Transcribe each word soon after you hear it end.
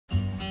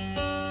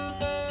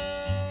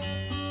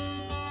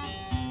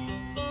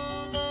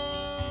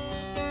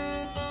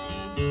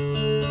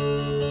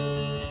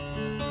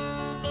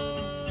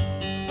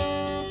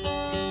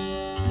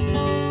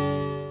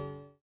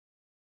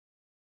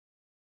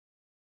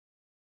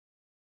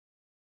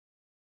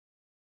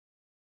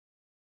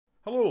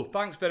Hello,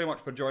 thanks very much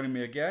for joining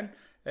me again.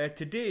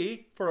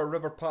 Today, for a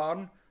river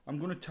pattern, I'm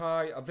going to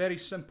tie a very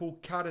simple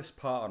caddis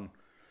pattern.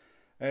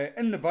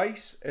 In the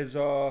vise is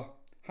a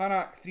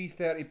Hanak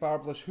 330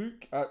 barbless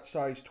hook at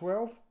size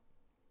 12.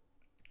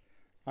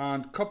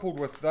 And coupled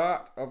with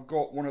that, I've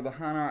got one of the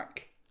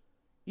Hanak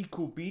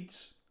Eco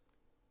beads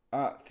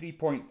at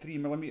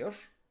 3.3mm.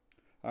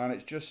 And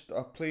it's just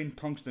a plain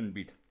tungsten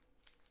bead.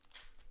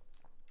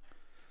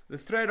 The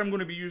thread I'm going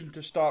to be using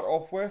to start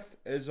off with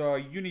is a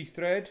uni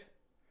thread.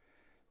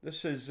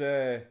 This is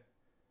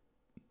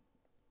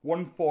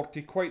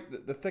 140,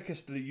 quite the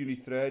thickest of the uni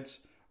threads,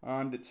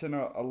 and it's in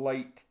a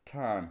light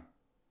tan.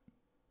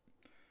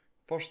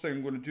 First thing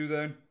I'm going to do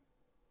then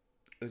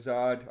is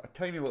add a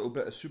tiny little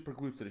bit of super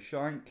glue to the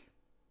shank.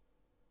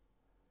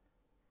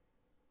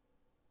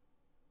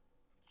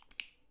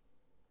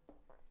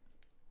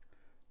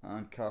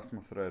 And cast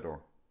my thread on.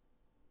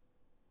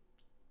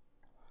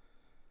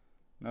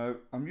 Now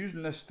I'm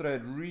using this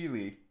thread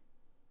really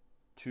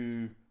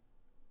to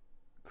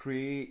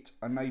create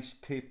a nice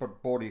tapered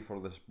body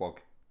for this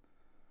bug.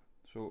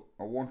 So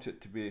I want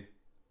it to be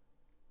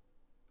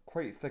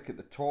quite thick at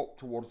the top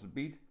towards the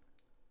bead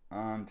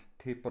and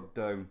tapered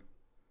down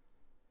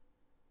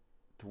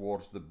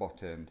towards the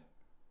butt end.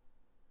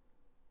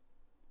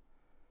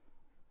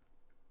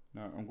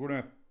 Now I'm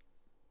going to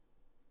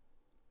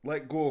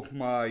let go of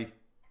my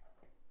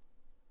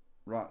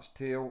rat's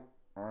tail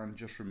and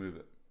just remove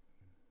it.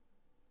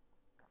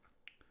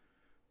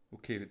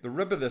 Okay, the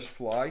rib of this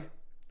fly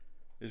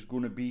is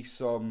going to be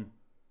some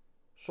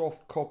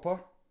soft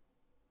copper.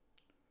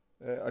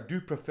 I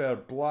do prefer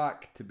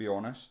black, to be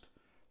honest,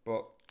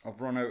 but I've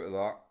run out of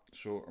that,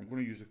 so I'm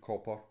going to use the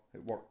copper.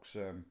 It works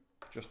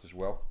just as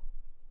well.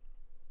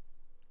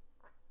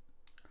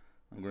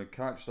 I'm going to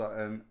catch that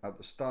in at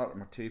the start of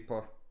my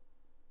taper.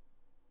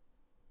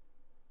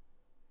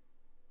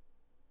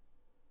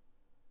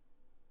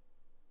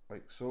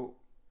 Like so.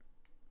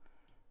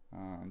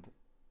 And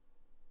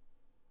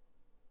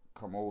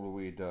come all the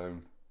way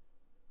down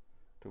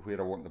to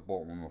where I want the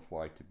bottom of my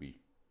fly to be.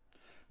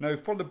 Now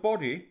for the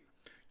body,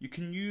 you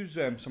can use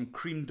some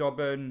cream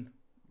dubbing,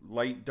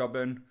 light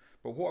dubbing,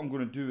 but what I'm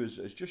going to do is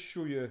just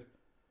show you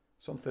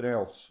something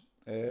else.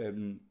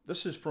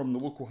 This is from the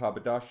local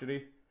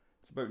haberdashery.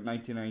 It's about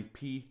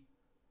 99p,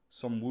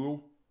 some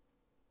wool,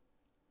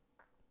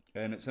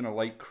 and it's in a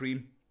light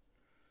cream.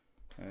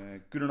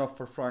 Good enough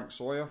for Frank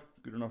Sawyer,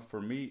 good enough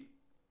for me.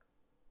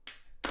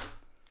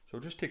 So I'll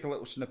just take a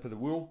little snip of the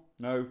wool.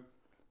 Now,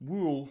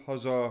 wool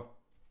has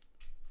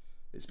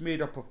it's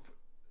made up of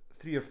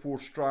 3 or 4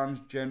 strands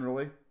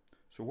generally.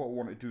 So what I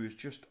want to do is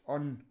just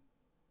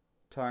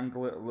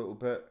untangle it a little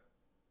bit,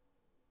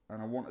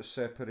 and I want to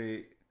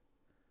separate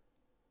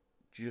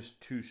just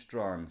 2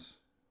 strands.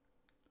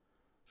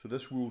 So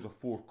this wool's a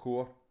 4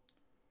 core.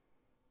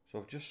 So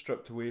I've just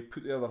stripped away,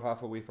 put the other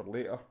half away for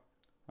later,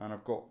 and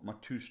I've got my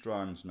 2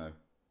 strands now.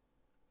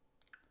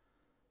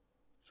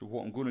 So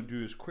what I'm going to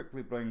do is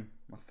quickly bring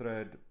my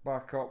thread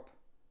back up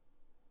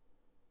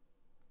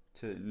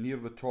to near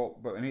the top,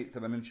 about 1/8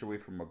 of an inch away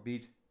from my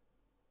bead,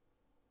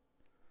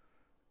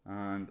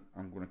 and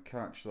I'm going to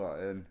catch that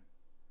in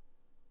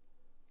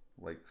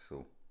like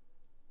so.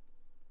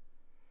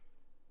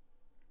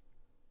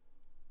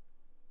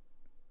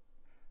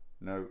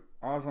 Now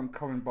as I'm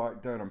coming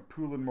back down, I'm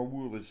pulling my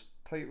wool as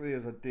tightly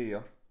as I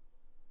dare,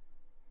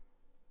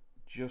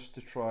 just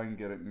to try and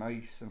get it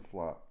nice and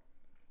flat.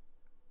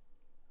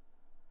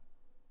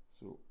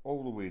 So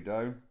all the way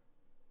down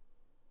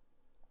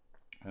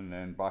and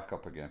then back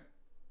up again.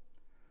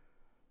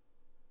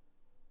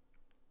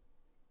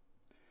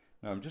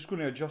 Now I'm just going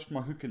to adjust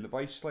my hook in the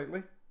vise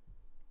slightly,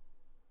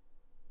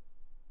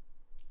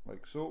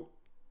 like so,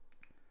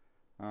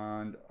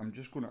 and I'm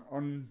just going to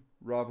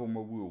unravel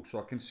my wool so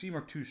I can see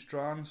my 2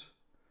 strands.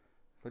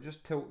 If I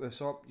just tilt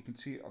this up, you can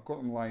see I've got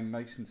them lying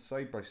nice and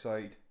side by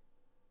side,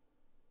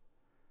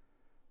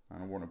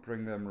 and I want to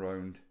bring them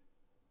round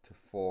to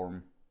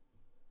form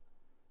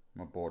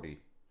my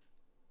body.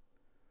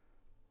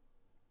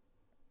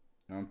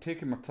 Now I'm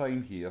taking my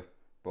time here,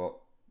 but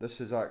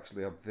this is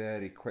actually a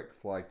very quick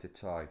fly to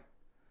tie.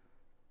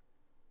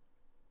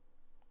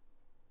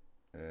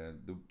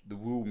 The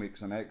wool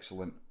makes an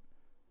excellent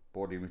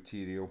body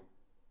material.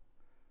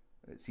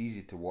 It's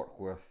easy to work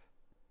with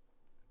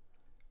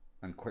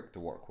and quick to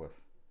work with.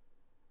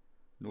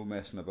 No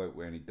messing about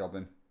with any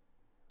dubbing.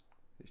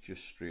 It's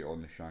just straight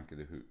on the shank of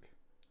the hook.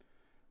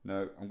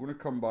 Now I'm going to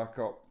come back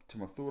up to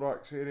my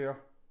thorax area,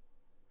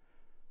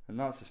 and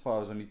that's as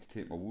far as I need to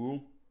take my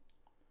wool.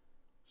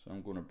 So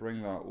I'm going to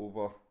bring that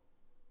over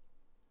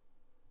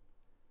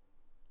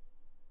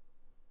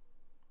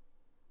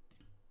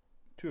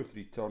two or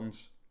three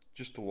turns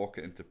just to lock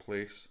it into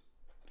place.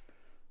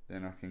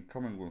 Then I can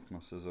come in with my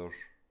scissors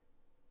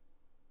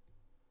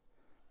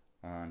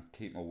and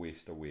take my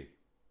waste away.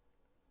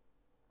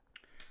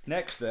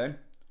 Next then,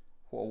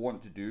 what I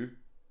want to do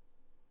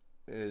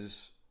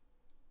is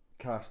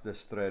cast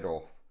this thread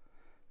off.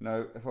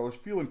 Now if I was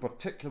feeling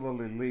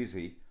particularly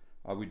lazy,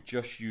 I would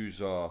just use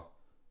a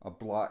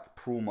black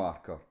pro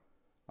marker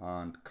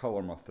and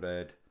colour my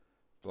thread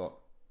but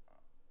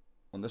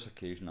on this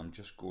occasion I'm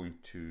just going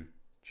to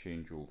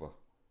change over.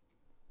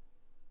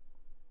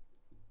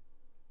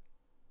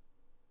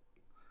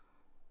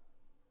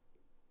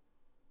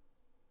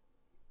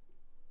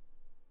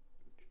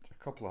 Just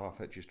a couple of half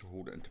hitches to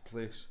hold it into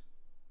place,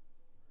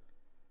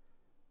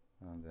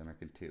 and then I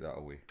can take that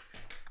away.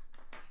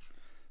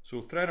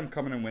 So thread I'm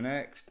coming in with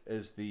next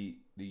is the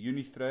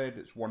uni thread.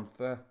 It's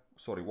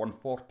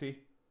 140,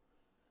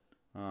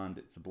 and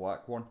it's the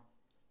black one.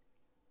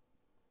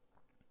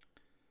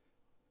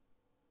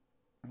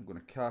 I'm going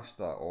to cast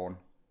that on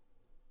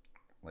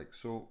like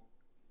so,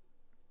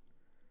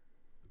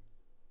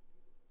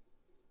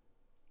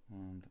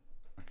 and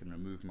I can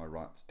remove my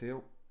rat's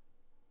tail.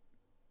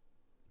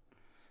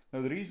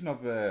 Now the reason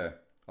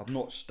I've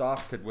not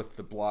started with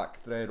the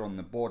black thread on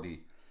the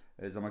body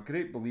is I'm a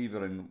great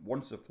believer in,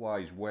 once the fly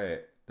is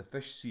wet, the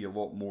fish see a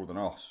lot more than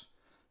us.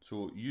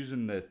 So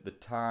using the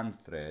tan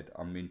thread,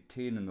 I'm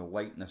maintaining the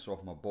lightness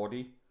of my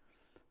body.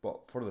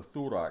 But for the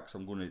thorax,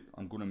 I'm going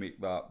to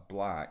make that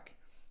black.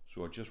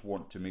 So I just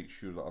want to make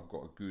sure that I've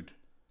got a good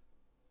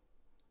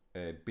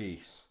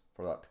base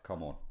for that to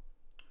come on.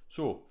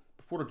 So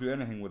before I do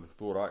anything with the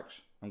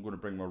thorax, I'm going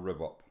to bring my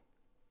rib up.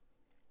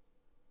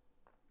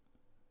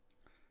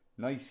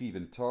 Nice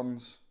even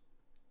turns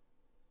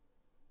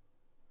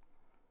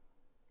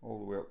all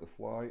the way up the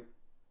fly.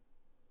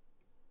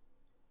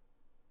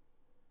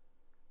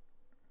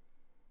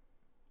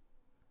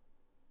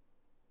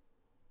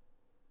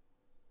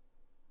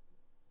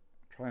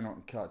 Try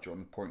not to catch it on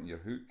the point of your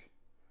hook.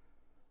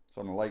 It's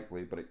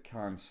unlikely, but it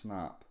can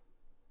snap.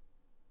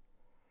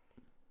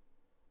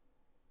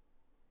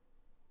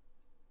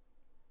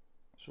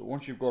 So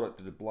once you've got it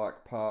to the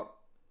black part,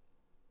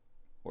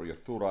 or your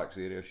thorax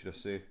area should I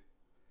say,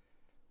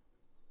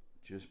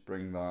 just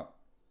bring that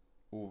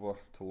over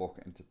to lock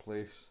it into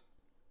place,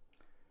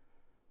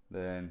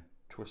 then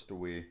twist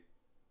away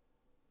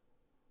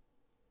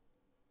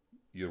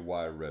your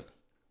wire rib.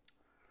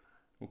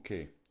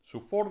 Okay, so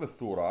for the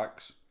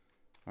thorax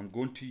I'm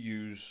going to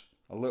use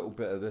a little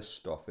bit of this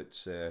stuff.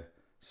 It's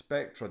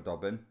Spectra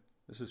dubbing.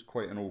 This is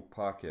quite an old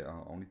packet.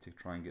 I'll need to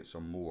try and get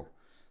some more,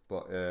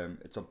 but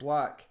it's a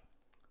black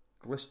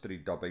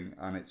glistery dubbing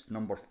and it's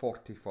number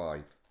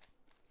 45.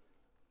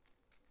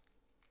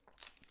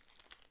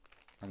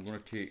 I'm going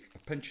to take a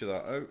pinch of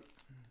that out,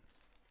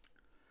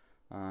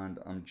 and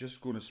I'm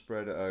just going to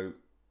spread it out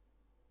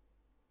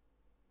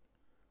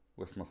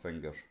with my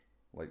fingers,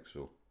 like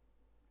so.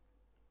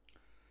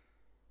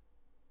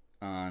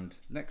 And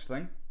next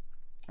thing,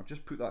 I've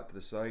just put that to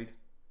the side,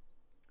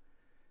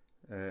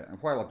 and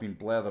while I've been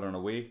blethering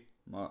away,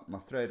 my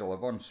thread will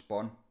have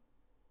unspun,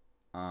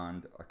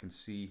 and I can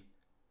see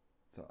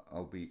that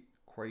I'll be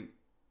quite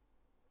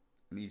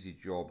an easy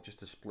job just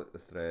to split the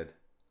thread,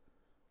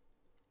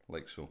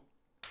 like so.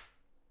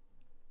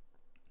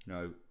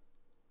 Now,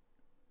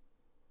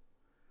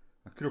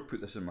 I could have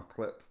put this in my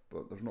clip,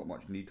 but there's not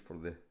much need for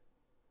the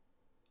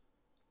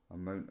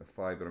amount of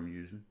fibre I'm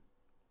using.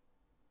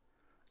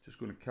 Just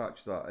going to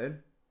catch that in.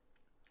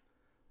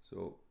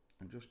 So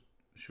I'll just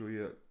show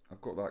you,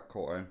 I've got that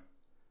caught in,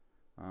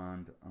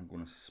 and I'm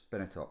going to spin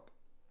it up.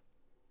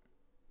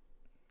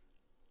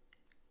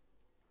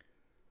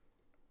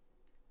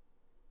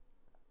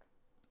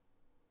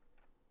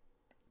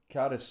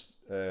 Caddis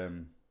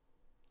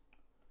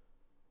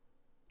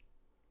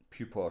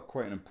Pupa are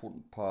quite an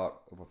important part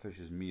of a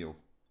fish's meal,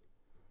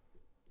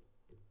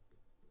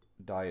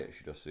 diet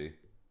should I say.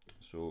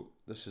 So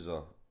this is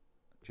a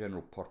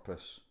general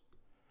purpose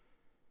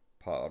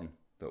pattern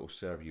that will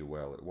serve you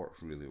well. It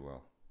works really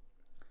well.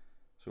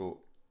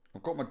 So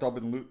I've got my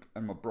dubbing loop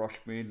and my brush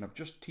made, and I've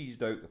just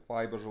teased out the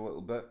fibres a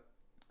little bit,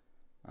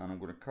 and I'm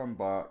going to come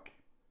back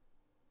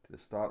to the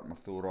start of my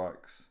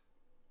thorax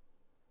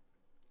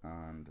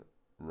and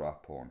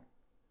wrap on.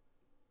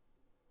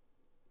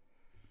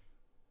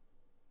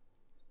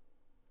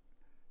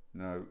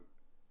 Now,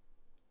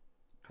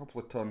 a couple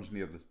of turns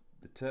near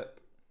the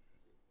tip,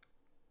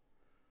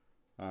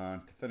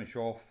 and to finish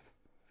off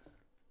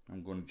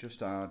I'm going to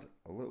just add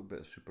a little bit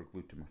of super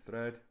glue to my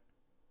thread.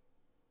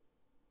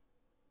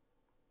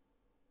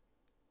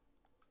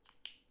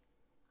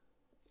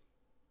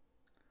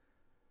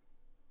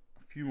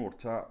 A few more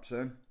taps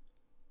in,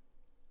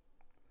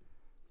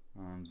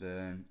 and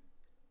then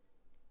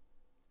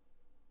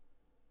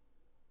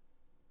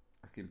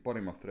I can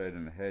bury my thread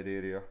in the head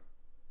area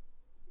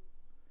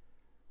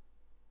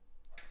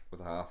with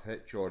a half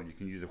hitch, or you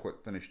can use a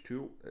whip finish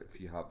tool if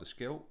you have the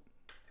skill.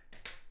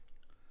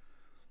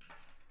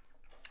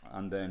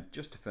 And then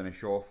just to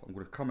finish off, I'm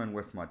going to come in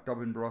with my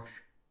dubbing brush,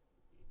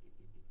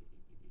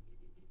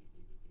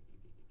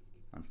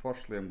 and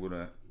firstly I'm going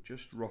to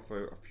just rough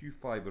out a few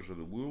fibres of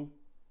the wool,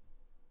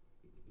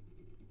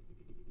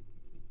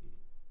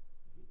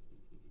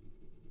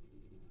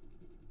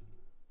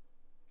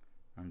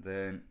 and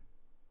then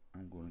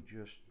I'm going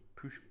to just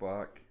push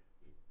back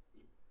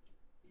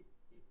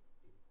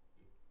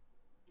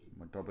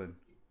my dubbing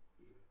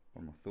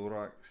or my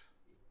thorax.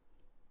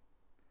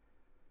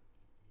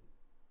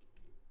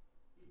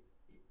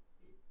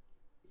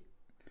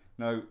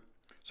 Now,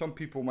 some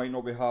people might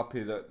not be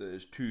happy that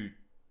it's too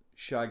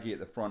shaggy at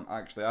the front.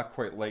 Actually, I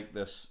quite like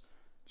this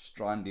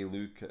strandy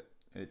look.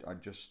 I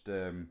just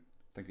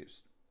think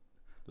it's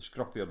the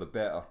scruffier the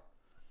better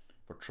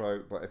for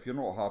trout, but if you're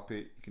not happy,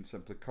 you can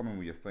simply come in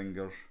with your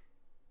fingers,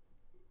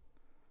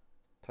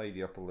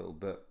 tidy up a little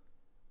bit.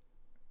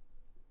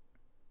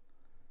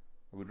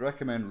 I would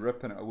recommend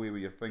ripping it away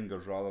with your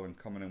fingers rather than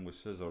coming in with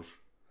scissors,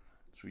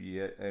 so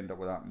you end up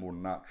with that more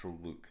natural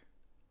look.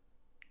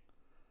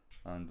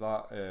 And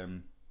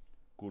that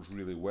goes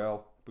really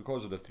well.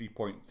 Because of the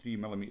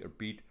 3.3mm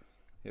bead,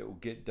 it will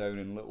get down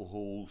in little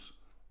holes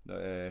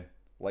that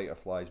lighter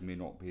flies may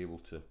not be able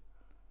to.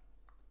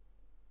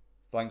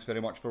 Thanks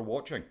very much for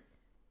watching.